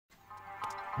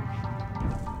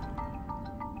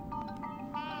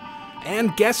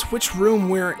And guess which room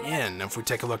we're in. If we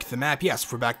take a look at the map,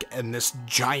 yes, we're back in this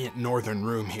giant northern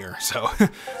room here. So,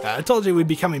 I told you we'd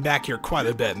be coming back here quite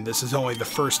a bit, and this is only the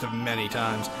first of many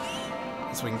times.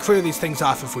 So we can clear these things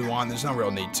off if we want, there's no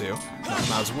real need to.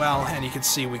 Might as well, and you can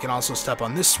see we can also step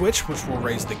on this switch, which will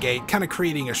raise the gate, kind of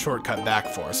creating a shortcut back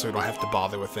for us, so we don't have to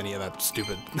bother with any of that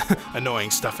stupid,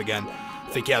 annoying stuff again. I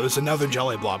think, yeah, there's another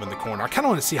jelly blob in the corner. I kind of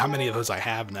want to see how many of those I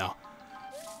have now.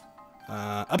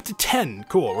 Up to 10.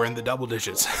 Cool, we're in the double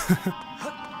digits.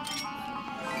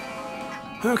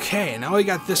 Okay, now we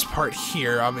got this part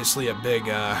here. Obviously a big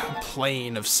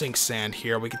plain of sink sand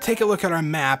here. We can take a look at our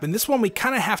map, and this one we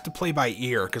kind of have to play by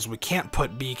ear because we can't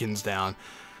put beacons down.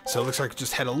 So it looks like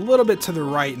just head a little bit to the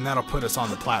right, and that'll put us on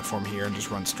the platform here and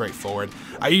just run straight forward.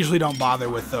 I usually don't bother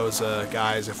with those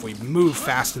guys. If we move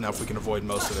fast enough, we can avoid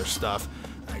most of their stuff.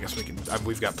 I guess we can.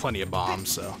 We've got plenty of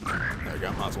bombs, so there we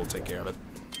go. Might as well take care of it.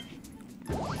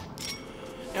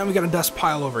 And we got a dust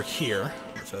pile over here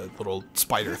with a little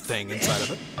spider thing inside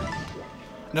of it.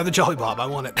 Another jelly blob. I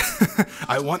want it.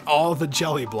 I want all the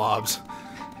jelly blobs.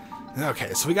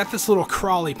 Okay, so we got this little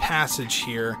crawly passage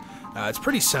here. It's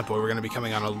pretty simple. We're going to be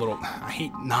coming on a little... I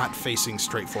hate not facing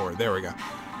straight forward. There we go.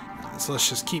 So let's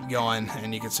just keep going,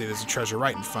 and you can see there's a treasure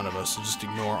right in front of us, so just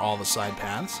ignore all the side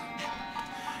paths.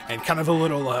 And kind of a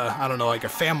little, I don't know, like a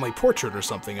family portrait or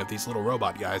something of these little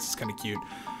robot guys. It's kind of cute.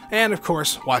 And, of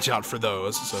course, watch out for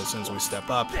those, so as soon as we step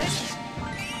up... Oh,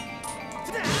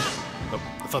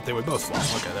 I thought they would both fall.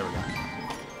 Okay, there we go.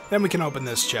 Then we can open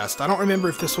this chest. I don't remember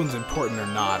if this one's important or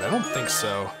not. I don't think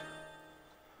so.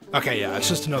 Okay, yeah, it's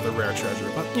just another rare treasure.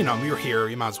 But, you know, you're here.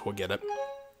 You might as well get it.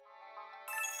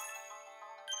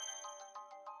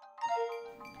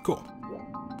 Cool.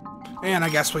 And I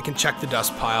guess we can check the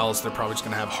dust piles. They're probably just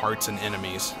going to have hearts and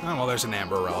enemies. Oh, well, there's an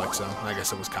amber relic, so I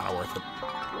guess it was kind of worth it.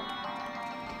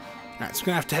 Alright, so we're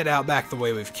going to have to head out back the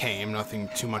way we've came. Nothing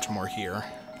too much more here.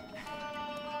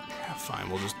 Yeah, fine,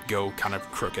 we'll just go kind of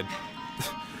crooked.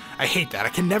 I hate that. I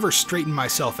can never straighten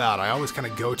myself out. I always kind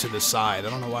of go to the side. I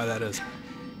don't know why that is.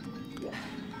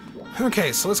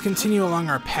 Okay, so let's continue along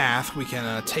our path. We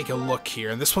can take a look here.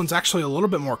 And this one's actually a little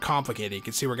bit more complicated. You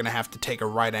can see we're going to have to take a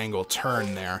right angle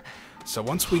turn there. So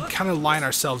once we kind of line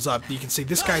ourselves up, you can see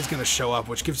this guy's going to show up,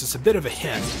 which gives us a bit of a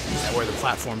hint at where the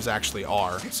platforms actually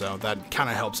are. So that kind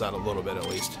of helps out a little bit at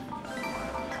least. Go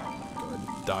ahead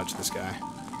and dodge this guy.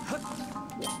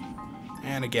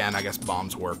 And again, I guess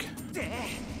bombs work.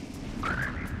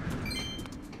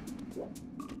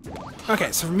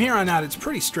 Okay, so from here on out, it's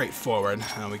pretty straightforward.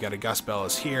 We got a Gus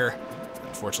Bellas here.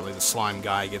 Unfortunately, the slime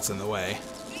guy gets in the way.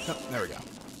 Oh, there we go.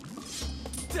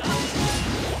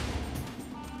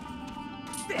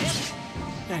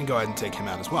 And go ahead and take him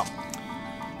out as well.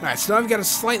 Alright, so now I've got a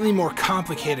slightly more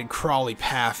complicated crawly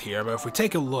path here, but if we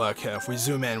take a look, if we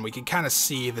zoom in, we can kind of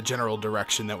see the general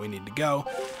direction that we need to go.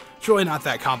 It's really not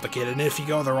that complicated, and if you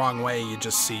go the wrong way, you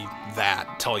just see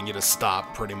that telling you to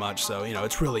stop, pretty much. So, you know,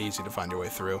 it's really easy to find your way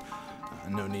through.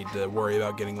 No need to worry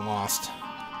about getting lost.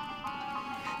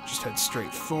 Just head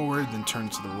straight forward, then turn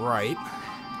to the right.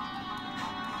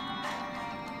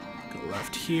 Go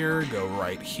left here, go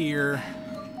right here.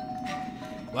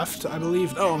 Left, I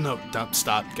believe. Oh, no, don't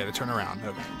stop. Gotta turn around.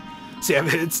 Okay. See, I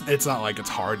mean, it's not like it's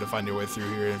hard to find your way through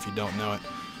here if you don't know it.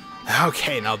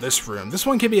 Okay, now this room. This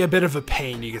one can be a bit of a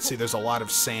pain. You can see there's a lot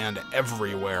of sand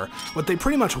everywhere. What they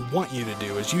pretty much want you to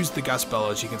do is use the Gus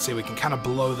Bellas. You can see we can kind of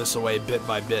blow this away bit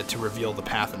by bit to reveal the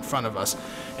path in front of us.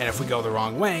 And if we go the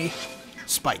wrong way,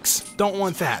 spikes. Don't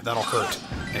want that. That'll hurt.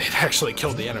 And it actually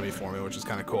killed the enemy for me, which is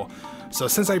kind of cool. So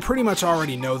since I pretty much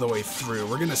already know the way through,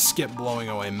 we're going to skip blowing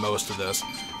away most of this.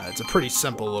 It's a pretty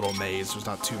simple little maze. There's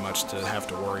not too much to have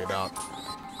to worry about.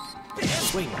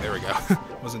 Swing. There we go.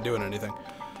 Wasn't doing anything.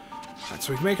 Alright,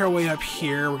 so we can make our way up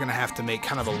here. We're going to have to make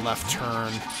kind of a left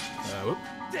turn.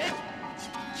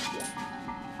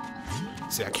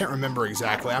 See, I can't remember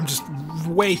exactly. I'm just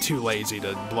way too lazy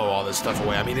to blow all this stuff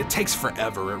away. I mean, it takes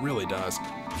forever. It really does.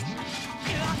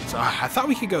 So I thought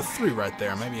we could go through right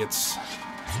there. Maybe it's...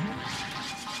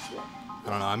 I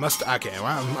don't know. I must... Okay,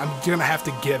 well, I'm going to have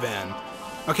to give in.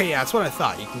 Okay, yeah, that's what I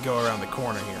thought. You can go around the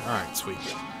corner here. Alright, sweet.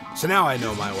 So now I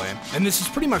know my way. And this is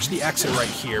pretty much the exit right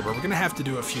here, but we're going to have to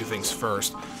do a few things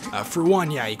first. For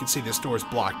one, yeah, you can see this door's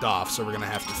blocked off, so we're going to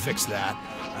have to fix that.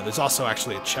 There's also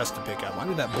actually a chest to pick up. Why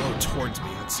did that blow towards me?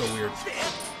 That's so weird.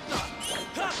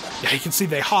 Yeah, you can see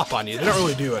they hop on you. They don't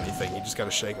really do anything. You just got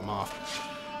to shake them off.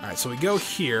 Alright, so we go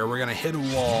here. We're going to hit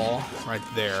a wall right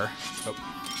there. Oh.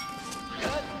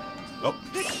 Oh.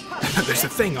 There's a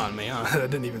thing on me. Huh? I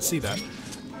didn't even see that.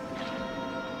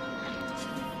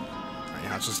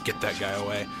 Let's just get that guy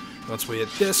away. Once we hit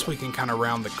this, we can kind of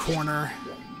round the corner.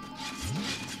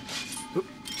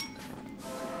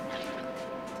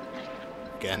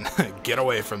 block and get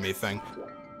away from me, thing.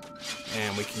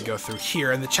 And we can go through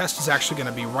here, and the chest is actually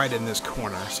going to be right in this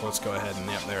corner, so let's go ahead and,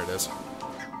 yep, there it is.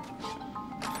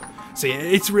 See,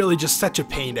 it's really just such a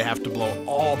pain to have to blow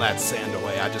all that sand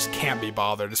away. I just can't be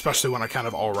bothered, especially when I kind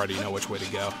of already know which way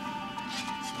to go.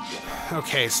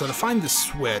 Okay, so to find the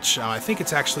switch, I think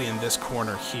it's actually in this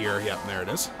corner here. Yep, there it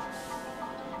is.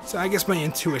 So I guess my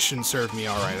intuition served me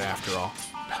alright after all.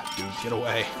 Dude, get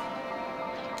away.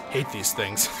 Hate these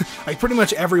things. Like, pretty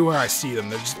much everywhere I see them,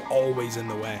 they're just always in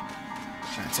the way.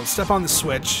 Alright, so let's step on the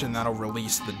switch, and that'll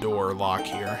release the door lock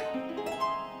here.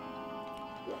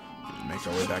 Make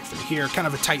our way back through here. Kind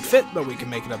of a tight fit, but we can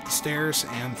make it up the stairs,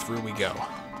 and through we go.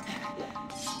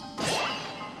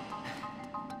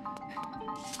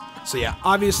 So yeah,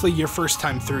 obviously your first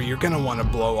time through, you're going to want to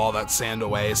blow all that sand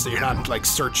away, so you're not like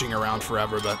searching around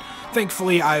forever, but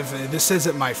thankfully this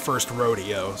isn't my first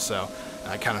rodeo, so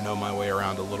I kind of know my way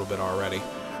around a little bit already.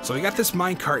 So we got this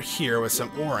minecart here with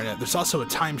some ore in it. There's also a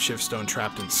time shift stone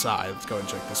trapped inside. Let's go and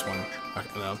check this one.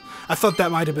 I thought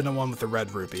that might have been the one with the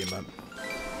red rupee, but...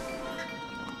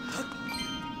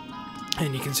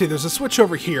 And you can see there's a switch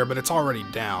over here, but it's already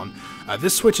down.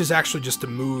 This switch is actually just to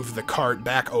move the cart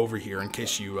back over here in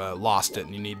case you lost it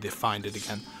and you need to find it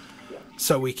again.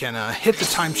 So we can hit the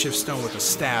time shift stone with a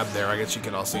stab there. I guess you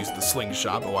could also use the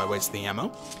slingshot, but why waste the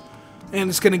ammo? And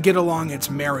it's going to get along its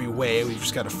merry way. We've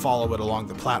just got to follow it along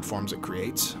the platforms it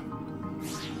creates.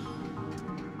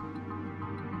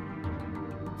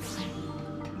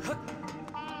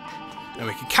 And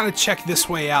we can kind of check this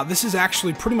way out. This is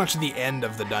actually pretty much the end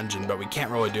of the dungeon, but we can't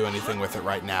really do anything with it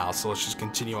right now. So let's just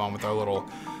continue on with our little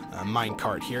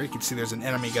minecart here. You can see there's an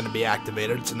enemy going to be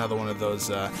activated. It's another one of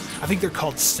those, I think they're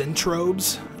called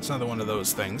centrobes. It's another one of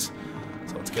those things.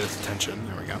 So let's get his attention.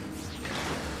 There we go.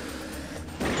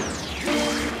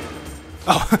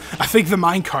 Oh, I think the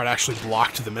minecart actually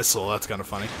blocked the missile. That's kind of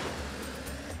funny.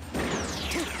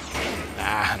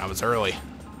 Ah, and I was early.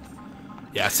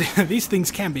 Yeah, see, these things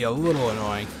can be a little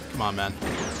annoying. Come on, man.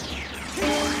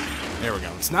 There we go.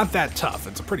 It's not that tough.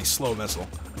 It's a pretty slow missile.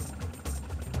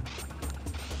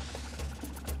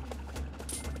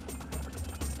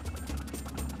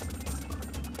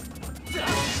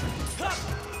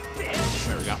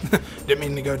 There we go. Didn't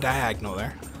mean to go diagonal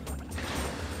there.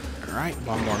 Alright,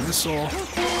 one more missile.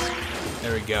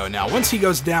 There we go. Now, once he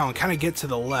goes down, kind of get to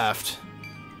the left.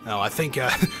 No, I think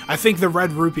the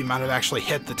red rupee might have actually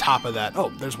hit the top of that. Oh,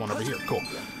 there's one over here. Cool.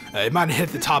 It might have hit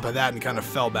the top of that and kind of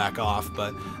fell back off,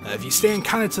 but if you stand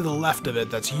kind of to the left of it,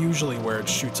 that's usually where it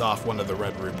shoots off one of the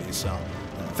red rupees. So,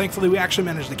 thankfully, we actually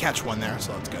managed to catch one there,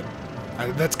 so that's good.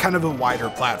 That's kind of a wider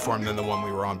platform than the one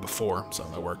we were on before, so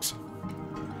that works.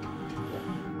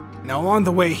 Now, along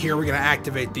the way here, we're going to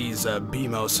activate these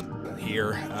BMOs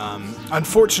here.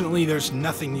 Unfortunately, there's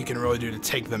nothing you can really do to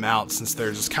take them out since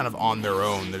they're just kind of on their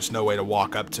own. There's no way to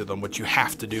walk up to them, which you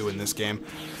have to do in this game.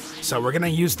 So we're going to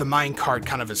use the minecart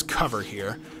kind of as cover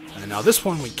here. And now this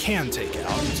one we can take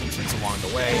out since it's along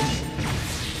the way.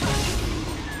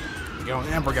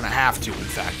 And we're going to have to, in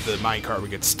fact. The minecart would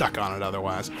get stuck on it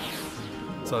otherwise.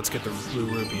 So let's get the blue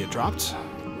rupee dropped.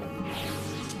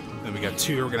 Then we got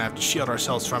two we're going to have to shield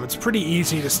ourselves from. It's pretty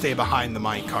easy to stay behind the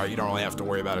minecart. You don't really have to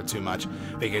worry about it too much.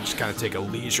 They can just kind of take a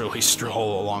leisurely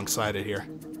stroll alongside it here.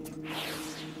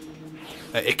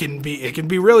 It can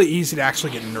be really easy to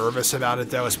actually get nervous about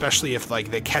it though, especially if like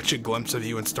they catch a glimpse of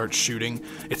you and start shooting.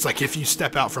 It's like if you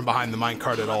step out from behind the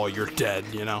minecart at all, you're dead,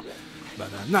 you know. But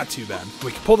not too bad.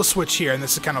 We can pull the switch here, and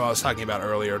this is kind of what I was talking about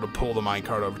earlier, to pull the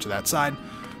minecart over to that side.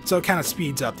 So it kind of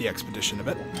speeds up the expedition a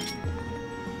bit.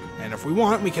 And if we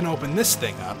want, we can open this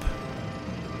thing up.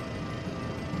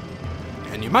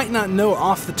 And you might not know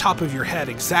off the top of your head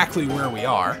exactly where we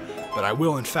are, but I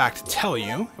will in fact tell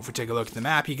you. If we take a look at the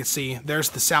map, you can see there's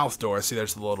the south door. See,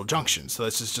 there's the little junction. So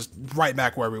this is just right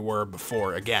back where we were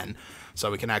before again. So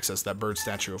we can access that bird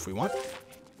statue if we want.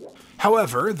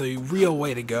 However, the real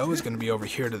way to go is going to be over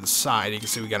here to the side. You can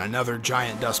see we got another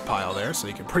giant dust pile there, so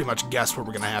you can pretty much guess what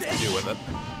we're going to have to do with it.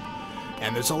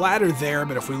 And there's a ladder there,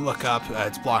 but if we look up,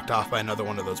 it's blocked off by another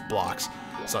one of those blocks.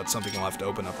 So that's something we'll have to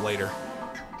open up later.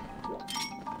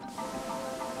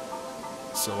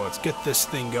 So let's get this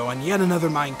thing going. Yet another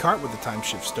minecart with the time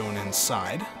shift stone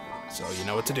inside. So you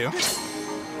know what to do.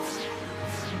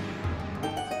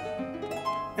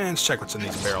 And let's check what's in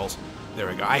these barrels. There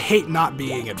we go. I hate not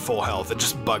being at full health. It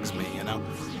just bugs me, you know?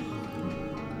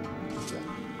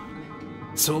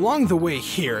 So along the way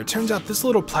here, it turns out this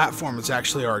little platform is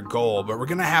actually our goal, but we're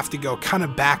going to have to go kind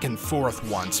of back and forth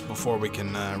once before we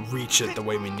can reach it the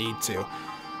way we need to.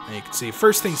 And you can see,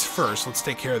 first things first, let's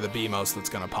take care of the BMOS that's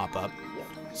going to pop up.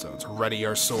 So let's ready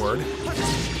our sword.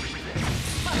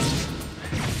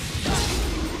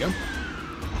 go.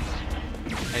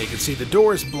 And you can see the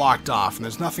door is blocked off, and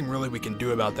there's nothing really we can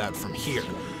do about that from here.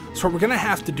 So what we're going to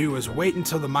have to do is wait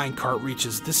until the minecart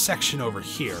reaches this section over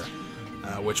here,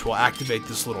 which will activate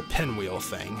this little pinwheel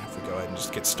thing, if we go ahead and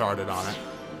just get started on it.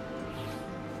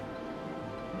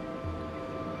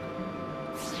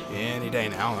 Any day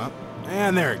now. Oh,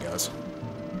 and there it goes.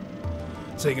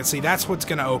 So you can see that's what's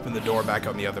going to open the door back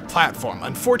on the other platform.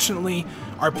 Unfortunately,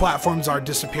 our platforms are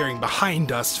disappearing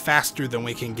behind us faster than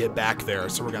we can get back there,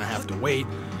 so we're going to have to wait.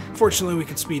 Fortunately, we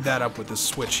can speed that up with this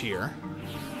switch here.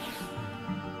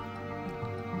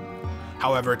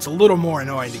 However, it's a little more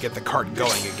annoying to get the cart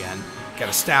going again. Got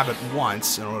to stab it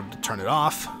once in order to turn it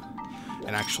off.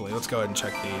 And actually, let's go ahead and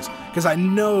check these, because I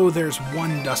know there's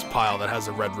one dust pile that has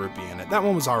a red rupee in it. That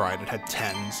one was alright, it had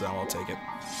 10, so I'll take it.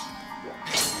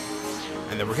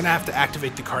 And then we're going to have to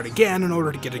activate the cart again in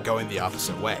order to get it going the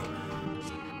opposite way.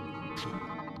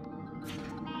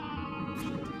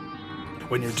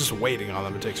 When you're just waiting on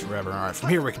them, it takes forever. Alright, from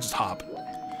here we can just hop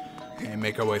and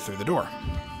make our way through the door.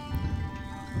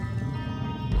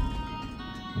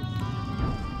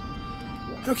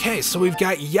 Okay, so we've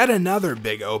got yet another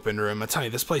big open room. I tell you,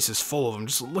 this place is full of them.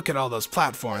 Just look at all those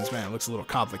platforms. Man, it looks a little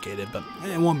complicated, but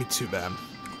it won't be too bad.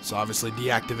 So obviously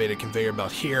deactivate a conveyor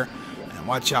belt here, and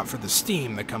watch out for the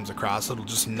steam that comes across. It'll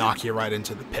just knock you right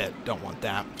into the pit. Don't want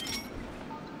that.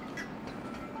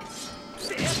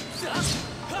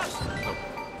 Oh.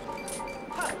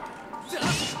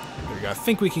 There we go. I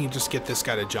think we can just get this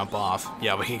guy to jump off.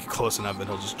 Yeah, we can get close enough that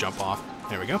he'll just jump off.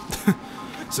 There we go.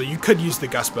 So you could use the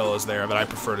gust bellows there, but I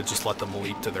prefer to just let them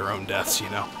leap to their own deaths, you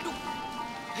know.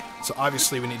 So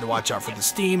obviously we need to watch out for the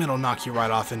steam. It'll knock you right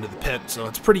off into the pit, so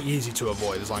it's pretty easy to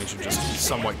avoid as long as you're just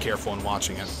somewhat careful in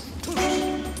watching it.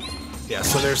 Yeah,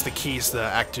 so there's the keys to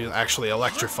actually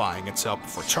electrifying itself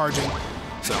before charging.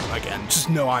 So again, just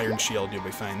no iron shield, you'll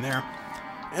be fine there.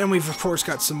 And we've of course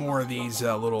got some more of these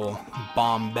little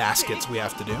bomb baskets we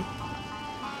have to do.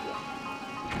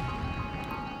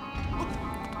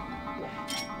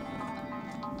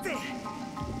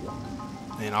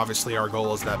 And obviously our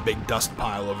goal is that big dust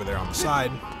pile over there on the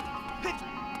side.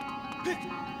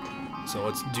 So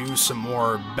let's do some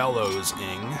more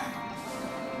bellows-ing.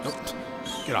 Oh,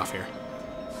 get off here.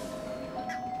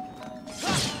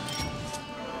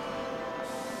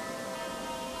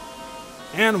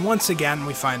 And once again,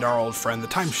 we find our old friend, the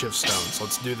time shift stone. So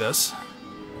let's do this.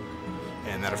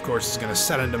 And that, of course, is going to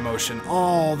set into motion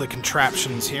all the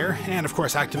contraptions here. And, of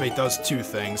course, activate those two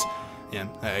things. And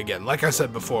again, like I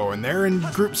said before, when they're in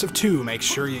groups of 2, make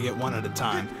sure you get one at a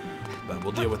time. But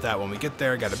we'll deal with that when we get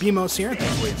there. Got a BMOS here.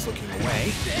 Thankfully, it's looking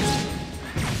away.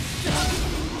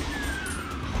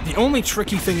 The only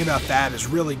tricky thing about that is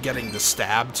really getting the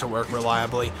stab to work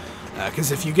reliably.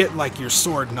 Because if you get, like, your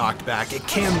sword knocked back, it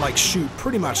can, like, shoot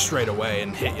pretty much straight away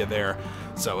and hit you there.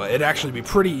 So it'd actually be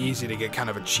pretty easy to get kind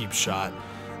of a cheap shot.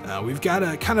 We've got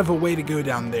a kind of a way to go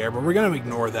down there, but we're going to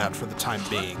ignore that for the time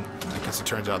being, because it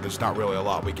turns out there's not really a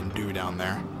lot we can do down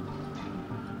there.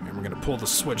 And we're going to pull the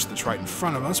switch that's right in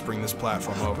front of us, bring this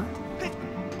platform over.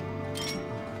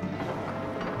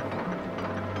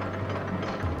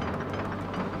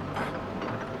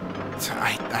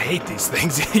 I hate these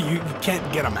things. you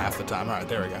can't get them half the time. Alright,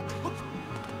 there we go.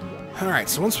 Alright,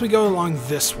 so once we go along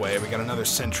this way, we got another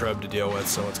Centrobe to deal with,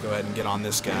 so let's go ahead and get on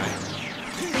this guy.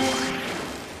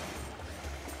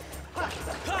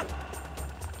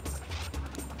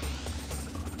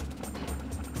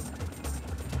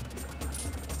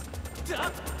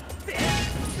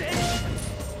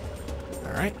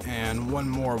 Alright, and one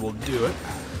more will do it.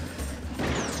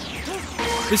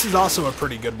 This is also a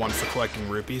pretty good one for collecting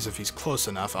rupees if he's close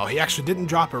enough. Oh, he actually didn't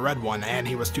drop a red one, and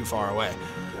he was too far away.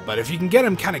 But if you can get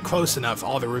him kind of close enough,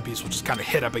 all the rupees will just kind of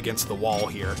hit up against the wall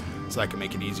here, so that can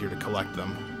make it easier to collect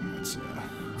them. It's,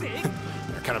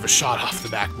 they're kind of a shot off the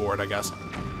backboard, I guess.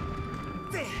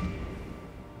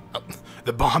 Oh,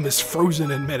 the bomb is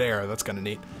frozen in midair. That's kind of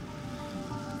neat.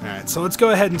 Alright, so let's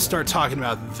go ahead and start talking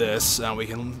about this. We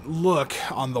can look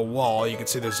on the wall. You can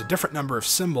see there's a different number of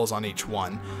symbols on each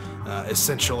one.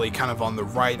 Essentially kind of on the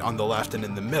right, on the left, and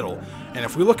in the middle. And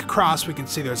if we look across, we can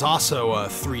see there's also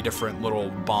 3 different little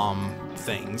bomb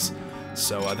things.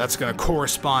 So that's going to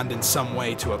correspond in some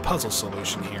way to a puzzle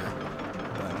solution here.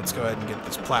 But let's go ahead and get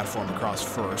this platform across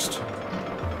first. Here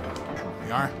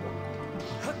we are.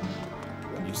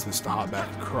 Use this to hop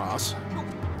back across.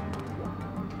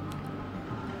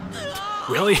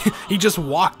 Really? He just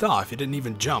walked off. He didn't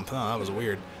even jump. Oh, that was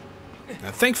weird.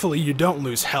 Now, thankfully, you don't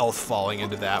lose health falling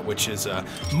into that, which is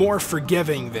more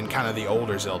forgiving than kind of the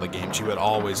older Zelda games. You would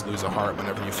always lose a heart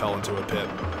whenever you fell into a pit.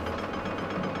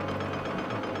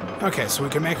 Okay, so we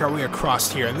can make our way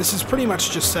across here. And this is pretty much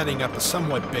just setting up a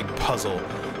somewhat big puzzle,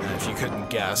 if you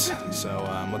couldn't guess. So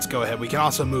let's go ahead. We can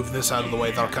also move this out of the way.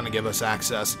 That'll kind of give us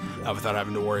access without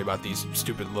having to worry about these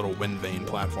stupid little wind vane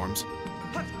platforms.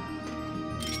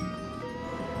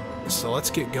 So let's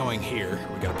get going here.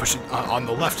 We gotta push it on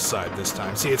the left side this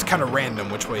time. See, it's kind of random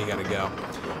which way you gotta go.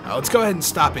 Let's go ahead and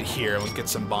stop it here, and let's get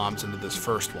some bombs into this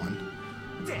first one.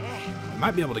 We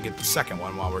might be able to get the second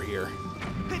one while we're here.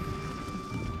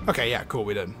 Okay, yeah, cool,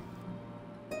 we did.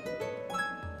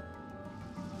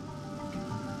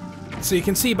 So you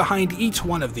can see behind each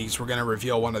one of these, we're going to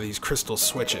reveal one of these crystal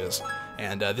switches.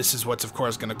 And this is what's, of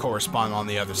course, going to correspond on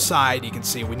the other side. You can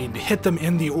see we need to hit them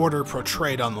in the order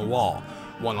portrayed on the wall.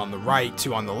 1 on the right,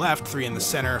 2 on the left, 3 in the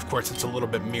center. Of course, it's a little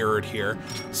bit mirrored here.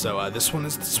 So this one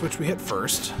is the switch we hit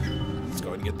first. Let's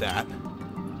go ahead and get that.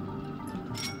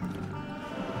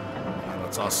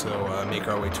 Let's also make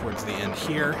our way towards the end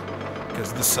here,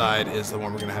 because this side is the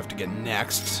one we're going to have to get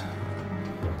next.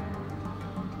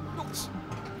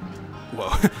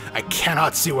 Whoa, I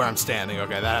cannot see where I'm standing.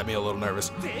 Okay, that had me a little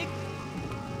nervous.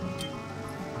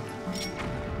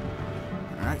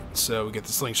 Alright, so we get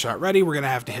the slingshot ready. We're going to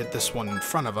have to hit this one in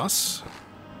front of us.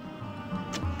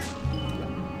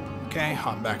 Okay,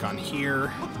 hop back on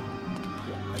here.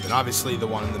 And then obviously the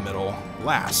one in the middle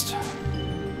last.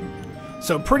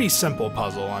 So pretty simple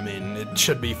puzzle. I mean, it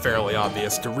should be fairly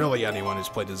obvious to really anyone who's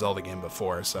played a Zelda game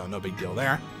before, so no big deal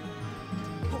there.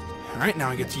 Alright, now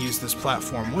we get to use this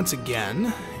platform once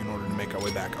again in order to make our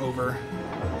way back over.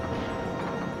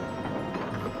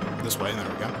 This way, there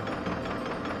we go.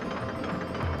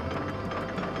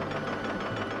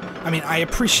 I mean, I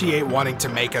appreciate wanting to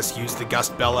make us use the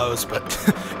gust bellows, but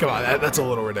come on, that's a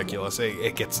little ridiculous.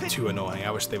 It gets too annoying. I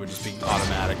wish they would just be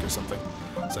automatic or something.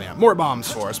 So yeah, more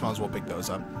bombs for us. Might as well pick those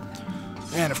up.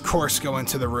 And of course, go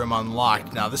into the room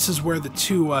unlocked. Now, this is where the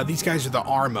two, these guys are the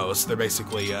Armos. They're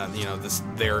basically, you know,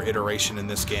 their iteration in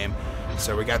this game.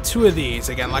 So we got 2 of these.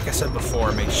 Again, like I said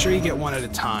before, make sure you get 1 at a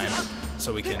time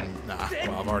so we can, well,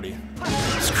 I've already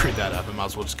screwed that up. I might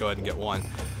as well just go ahead and get 1.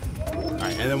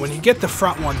 Alright, and then when you get the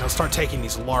front one, they'll start taking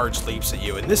these large leaps at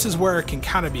you. And this is where it can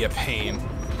kind of be a pain,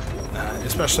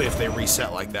 especially if they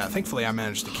reset like that. Thankfully, I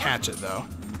managed to catch it, though.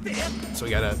 So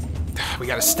we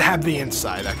gotta stab the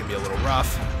inside. That can be a little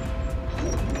rough.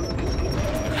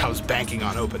 I was banking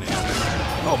on opening it.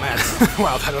 Oh man,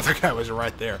 wow, that other guy was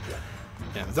right there.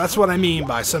 Yeah, that's what I mean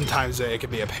by sometimes it can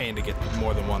be a pain to get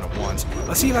more than 1 at once.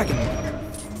 Let's see if I can...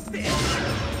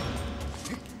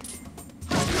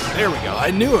 There we go.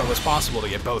 I knew it was possible to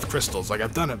get both crystals. Like,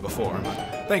 I've done it before.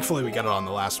 But thankfully, we got it on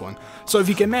the last one. So if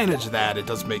you can manage that, it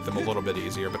does make them a little bit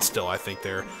easier. But still, I think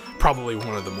they're probably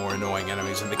one of the more annoying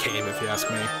enemies in the game, if you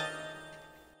ask me.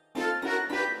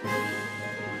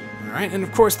 Alright, and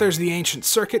of course, there's the Ancient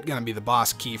Circuit. Gonna be the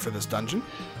boss key for this dungeon.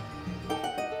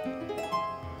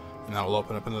 And that will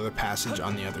open up another passage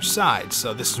on the other side.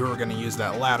 So this is where we're going to use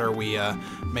that ladder we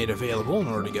made available in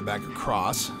order to get back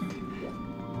across.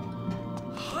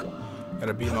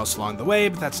 Gotta be most along the way,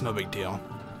 but that's no big deal.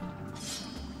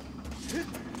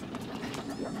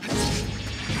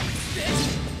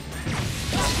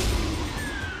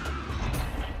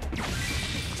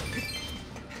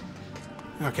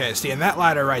 Okay, see, and that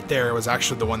ladder right there was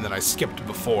actually the one that I skipped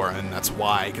before, and that's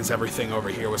why, because everything over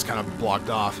here was kind of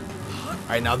blocked off.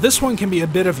 Alright, now this one can be a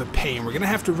bit of a pain. We're going to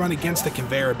have to run against the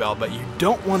conveyor belt, but you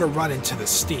don't want to run into the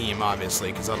steam,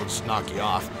 obviously, because that'll just knock you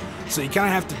off. So you kind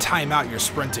of have to time out your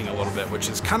sprinting a little bit, which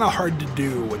is kind of hard to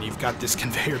do when you've got this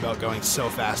conveyor belt going so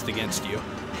fast against you.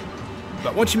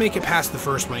 But once you make it past the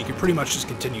first one, you can pretty much just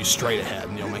continue straight ahead,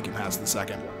 and you'll make it past the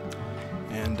second.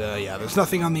 And yeah, there's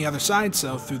nothing on the other side,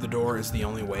 so through the door is the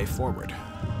only way forward.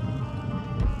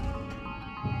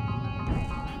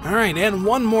 Alright, and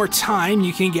one more time,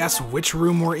 you can guess which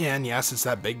room we're in. Yes, it's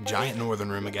that big, giant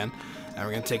northern room again. And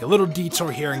we're going to take a little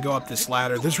detour here and go up this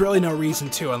ladder. There's really no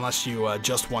reason to unless you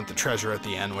just want the treasure at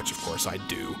the end, which of course I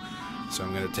do. So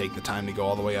I'm going to take the time to go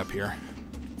all the way up here.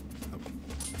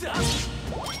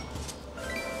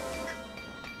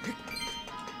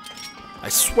 I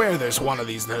swear there's one of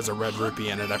these that has a red rupee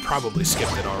in it. I probably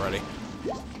skipped it already.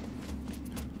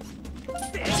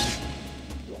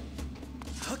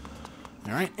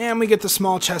 Alright, and we get the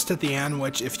small chest at the end,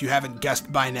 which, if you haven't guessed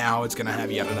by now, it's going to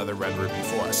have yet another red rupee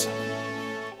for us.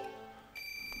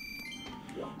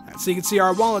 Alright, so you can see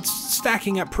our wallet's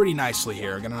stacking up pretty nicely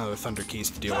here. Got another thunder keys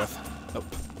to deal with. Oh.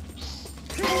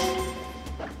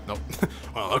 Nope.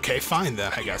 Well, okay, fine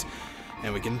then, I guess.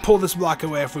 And we can pull this block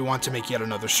away if we want to make yet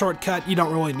another shortcut. You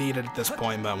don't really need it at this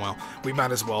point, but, well, we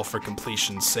might as well for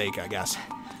completion's sake, I guess.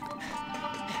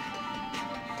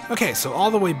 Okay, so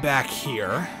all the way back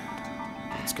here...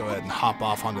 let's go ahead and hop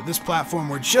off onto this platform.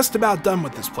 We're just about done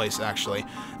with this place, actually.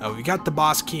 We got the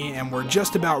boss key, and we're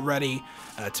just about ready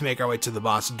to make our way to the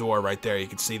boss door right there. You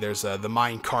can see there's the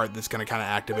minecart that's going to kind of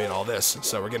activate all this.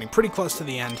 So we're getting pretty close to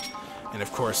the end. And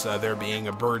of course, there being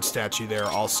a bird statue there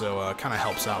also kind of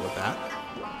helps out with that.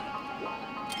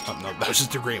 Oh, no, that was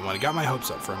just a green one. It got my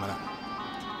hopes up for a minute.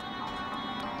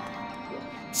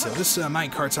 So this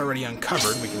minecart's already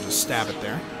uncovered. We can just stab it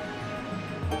there.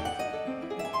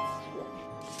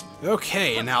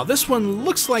 Okay, and now this one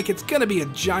looks like it's going to be a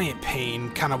giant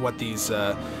pain, kind of what these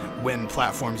wind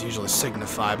platforms usually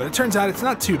signify, but it turns out it's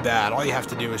not too bad. All you have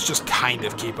to do is just kind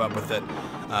of keep up with it.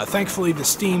 Thankfully, the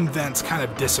steam vents kind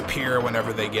of disappear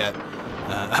whenever they get...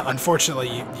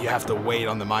 unfortunately, you have to wait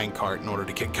on the minecart in order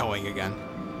to get going again.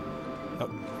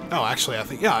 Oh, actually, I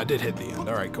think... Yeah, I did hit the end.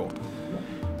 Alright, cool.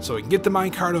 So we can get the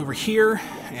minecart over here,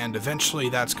 and eventually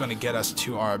that's going to get us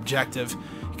to our objective.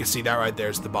 You can see that right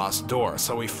there's the boss door.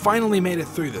 So we finally made it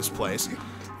through this place.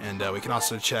 And we can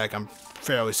also check, I'm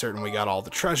fairly certain we got all the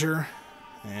treasure.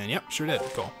 And yep, sure did.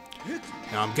 Cool.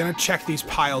 Now I'm going to check these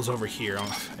piles over here.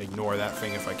 I'll ignore that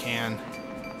thing if I can.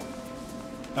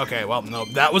 Okay, well, no,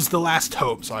 that was the last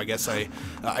hope. So I guess I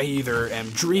either am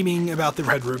dreaming about the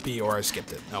red rupee or I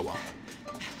skipped it. Oh well.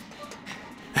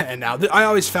 And now, I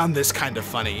always found this kind of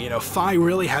funny. You know, Fi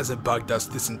really hasn't bugged us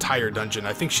this entire dungeon.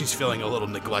 I think she's feeling a little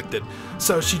neglected.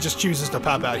 So she just chooses to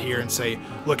pop out here and say,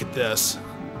 look at this.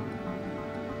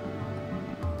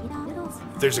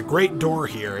 There's a great door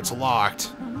here. It's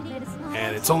locked.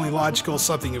 And it's only logical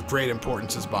something of great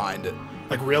importance is behind it.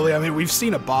 Like, really? I mean, we've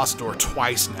seen a boss door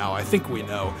twice now. I think we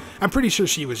know. I'm pretty sure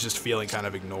she was just feeling kind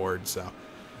of ignored, so.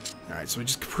 Alright, so we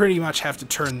just pretty much have to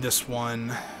turn this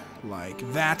one... like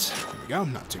that. There we go,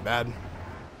 not too bad.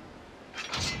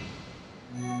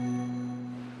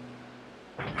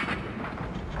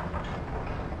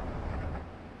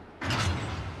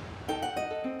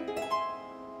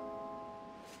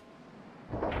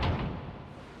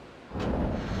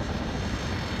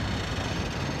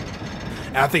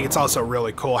 And I think it's also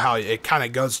really cool how it kind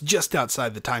of goes just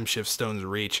outside the time shift stone's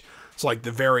reach. It's like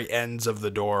the very ends of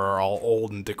the door are all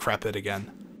old and decrepit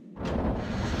again.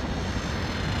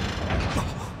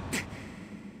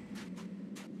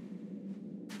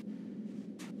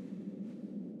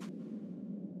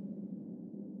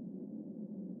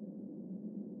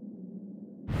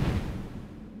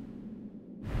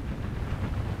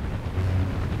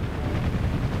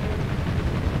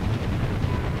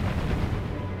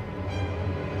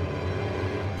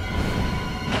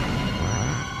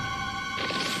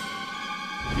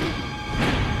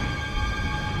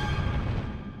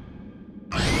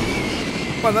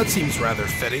 Well, that seems rather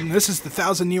fitting. This is the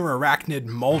 1,000-year arachnid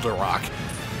Moldarok.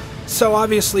 So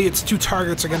obviously its two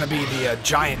targets are going to be the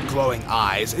giant glowing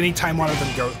eyes. Anytime one of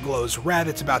them glows red,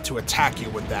 it's about to attack you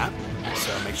with that.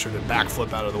 So make sure to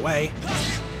backflip out of the way.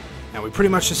 Now we pretty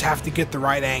much just have to get the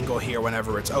right angle here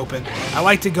whenever it's open. I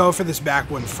like to go for this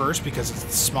back one first because it's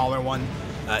the smaller one.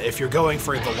 If you're going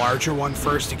for the larger one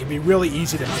first, it can be really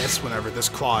easy to miss whenever this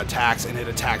claw attacks, and it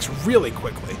attacks really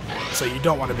quickly. So you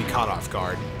don't want to be caught off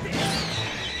guard.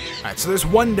 Alright, so there's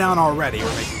one down already.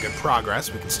 We're making good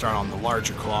progress. We can start on the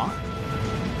larger claw.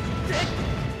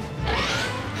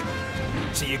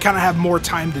 So you kind of have more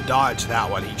time to dodge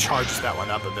that one. He charges that one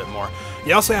up a bit more.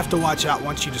 You also have to watch out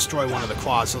once you destroy one of the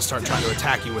claws, he'll start trying to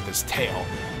attack you with his tail.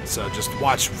 So just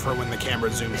watch for when the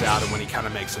camera zooms out and when he kind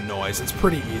of makes a noise. It's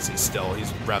pretty easy still.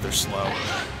 He's rather slow.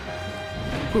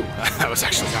 Whew, that was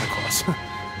actually kind of close.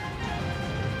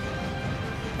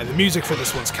 And the music for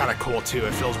this one's kind of cool too.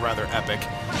 It feels rather epic,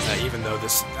 even though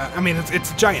this, I mean,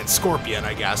 it's a giant scorpion,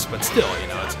 I guess, but still, you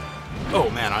know, it's, oh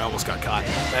man, I almost got caught.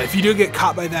 If you do get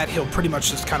caught by that, he'll pretty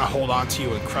much just kind of hold on to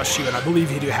you and crush you, and I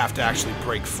believe you do have to actually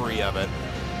break free of it.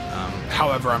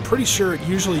 However, I'm pretty sure it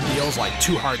usually deals like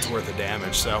 2 hearts worth of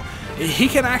damage, so he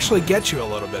can actually get you a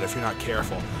little bit if you're not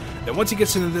careful. Then once he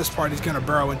gets into this part, he's going to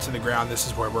burrow into the ground. This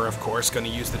is where we're, of course, going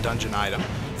to use the dungeon item.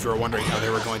 If you were wondering how they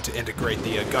were going to integrate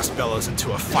the gust bellows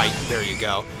into a fight, there you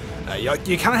go. You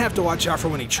kind of have to watch out for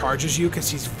when he charges you, because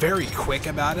he's very quick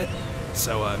about it.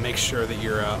 So make sure that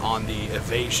you're on the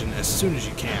evasion as soon as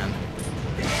you can.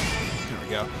 There we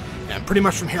go. And pretty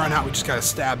much from here on out, we just got to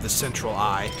stab the central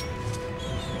eye.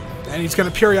 And he's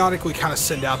going to periodically kind of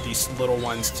send out these little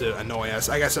ones to annoy us.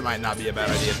 I guess it might not be a bad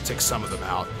idea to take some of them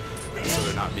out, so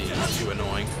they're not being too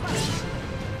annoying.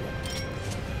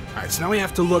 Alright, so now we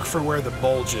have to look for where the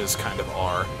bulges kind of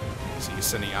are. So he's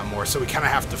sending out more. So we kind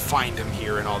of have to find him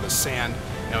here in all this sand.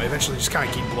 You know, eventually just kind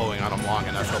of keep blowing on him long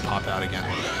enough, he'll pop out again.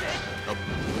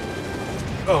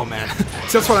 Oh man.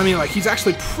 So that's what I mean, like, he's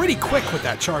actually pretty quick with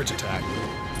that charge attack.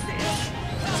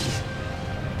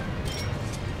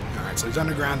 Alright, so he's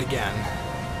underground again.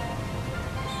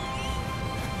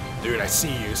 Dude, I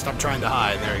see you. Stop trying to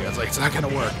hide. There he goes. Like, it's not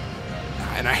gonna work.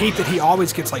 And I hate that he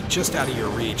always gets, like, just out of your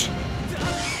reach.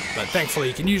 But thankfully,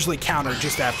 you can usually counter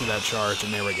just after that charge,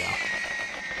 and there we go.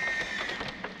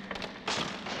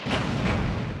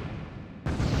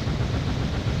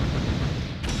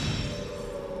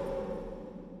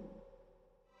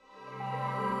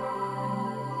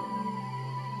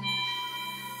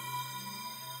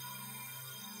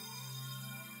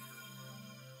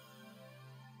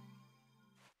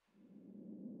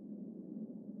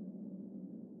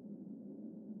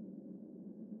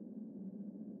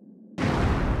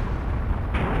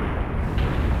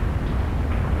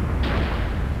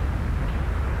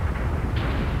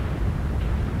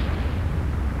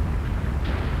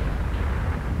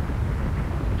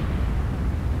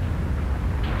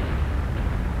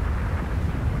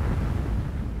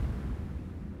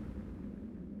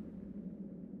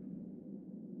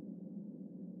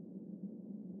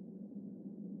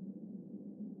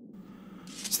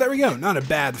 So there we go. Not a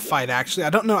bad fight, actually. I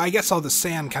don't know. I guess all the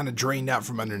sand kind of drained out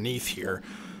from underneath here.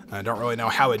 I don't really know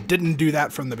how it didn't do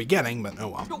that from the beginning, but oh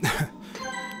well.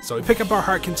 So we pick up our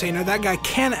heart container. That guy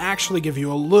can actually give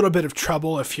you a little bit of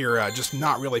trouble if you're just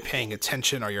not really paying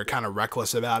attention or you're kind of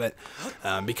reckless about it.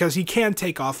 Because he can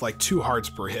take off like 2 hearts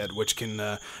per hit, which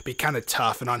can be kind of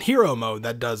tough. And on hero mode,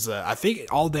 that does, I think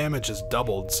all damage is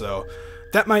doubled, so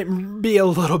that might be a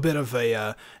little bit of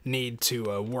a need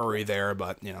to worry there,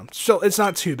 but, you know, still, it's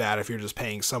not too bad if you're just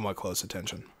paying somewhat close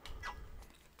attention.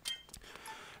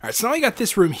 Alright, so now we got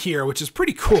this room here, which is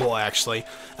pretty cool, actually.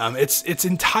 It's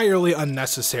entirely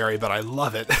unnecessary, but I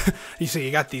love it. You see,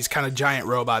 you got these kind of giant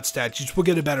robot statues. We'll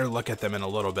get a better look at them in a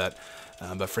little bit.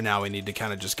 But for now, we need to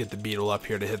kind of just get the beetle up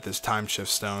here to hit this time shift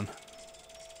stone.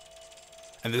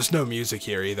 And there's no music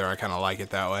here either. I kind of like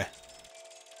it that way.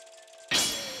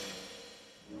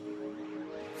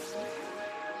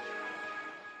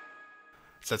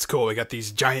 So that's cool. We got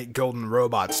these giant golden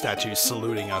robot statues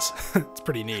saluting us. It's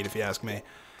pretty neat, if you ask me.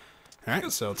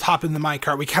 Alright, so let's hop in the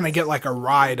minecart. We kind of get like a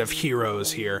ride of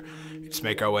heroes here. We just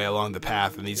make our way along the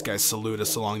path, and these guys salute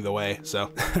us along the way.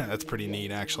 So that's pretty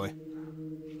neat, actually.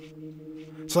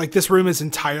 So like this room is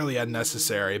entirely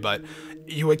unnecessary, but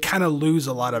you would kind of lose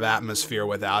a lot of atmosphere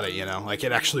without it, you know? Like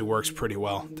it actually works pretty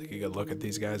well. Take a good look at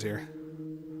these guys here.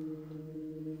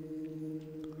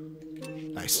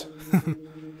 Nice.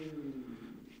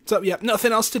 So, yeah,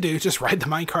 nothing else to do. Just ride the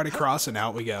minecart across, and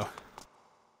out we go.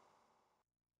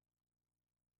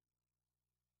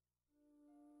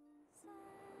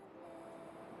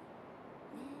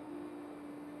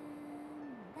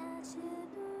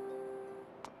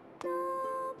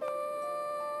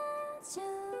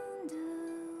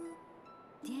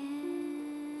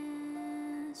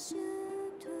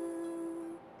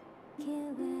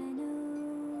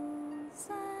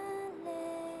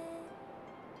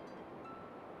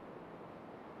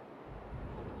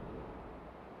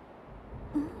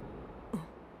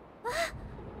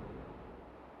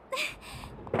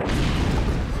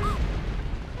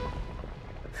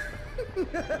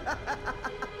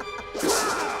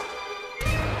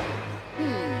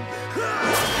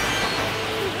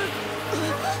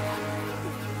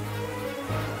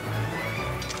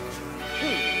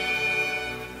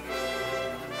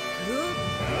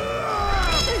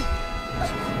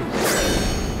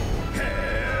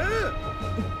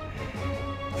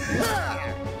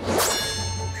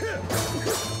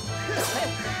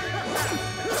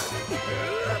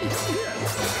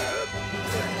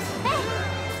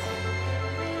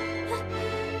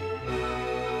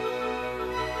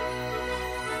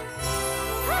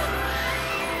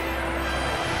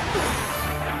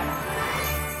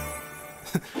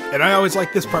 And I always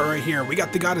like this part right here. We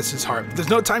got the goddess's heart, but there's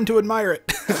no time to admire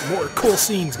it. More cool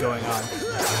scenes going on.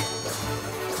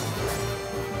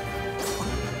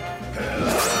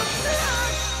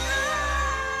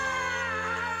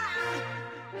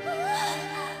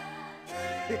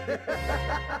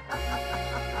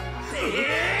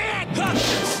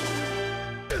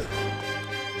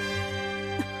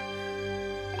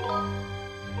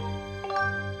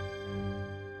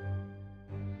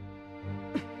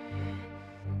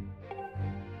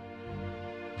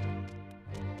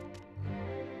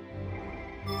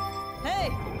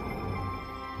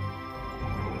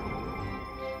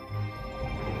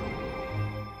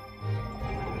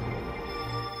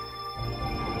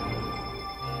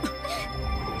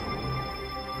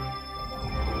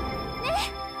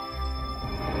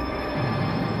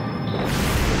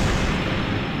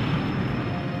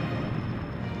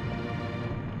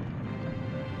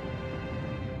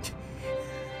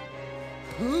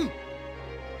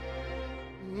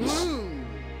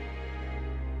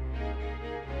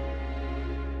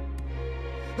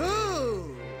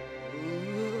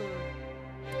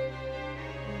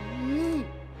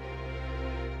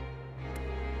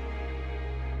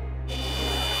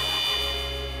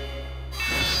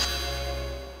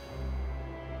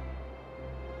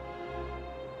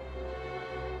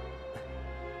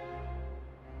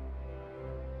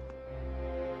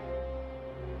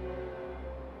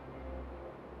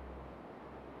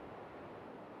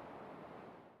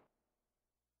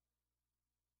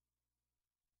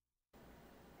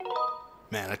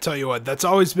 Man, I tell you what, that's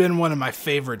always been one of my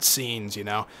favorite scenes, you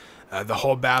know? The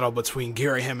whole battle between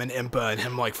Girahim and Impa, and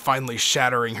him, like, finally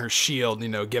shattering her shield, you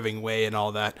know, giving way and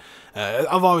all that.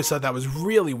 I've always thought that was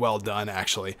really well done,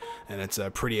 actually, and it's a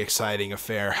pretty exciting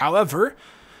affair. However,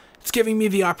 it's giving me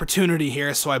the opportunity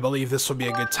here, so I believe this will be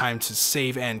a good time to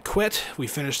save and quit. We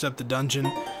finished up the dungeon,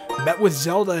 met with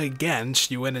Zelda again.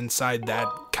 She went inside that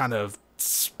kind of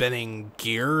spinning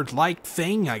gear-like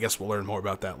thing. I guess we'll learn more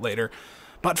about that later.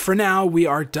 But for now, we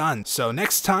are done. So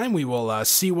next time, we will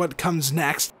see what comes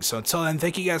next. So until then,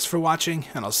 thank you guys for watching,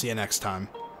 and I'll see you next time.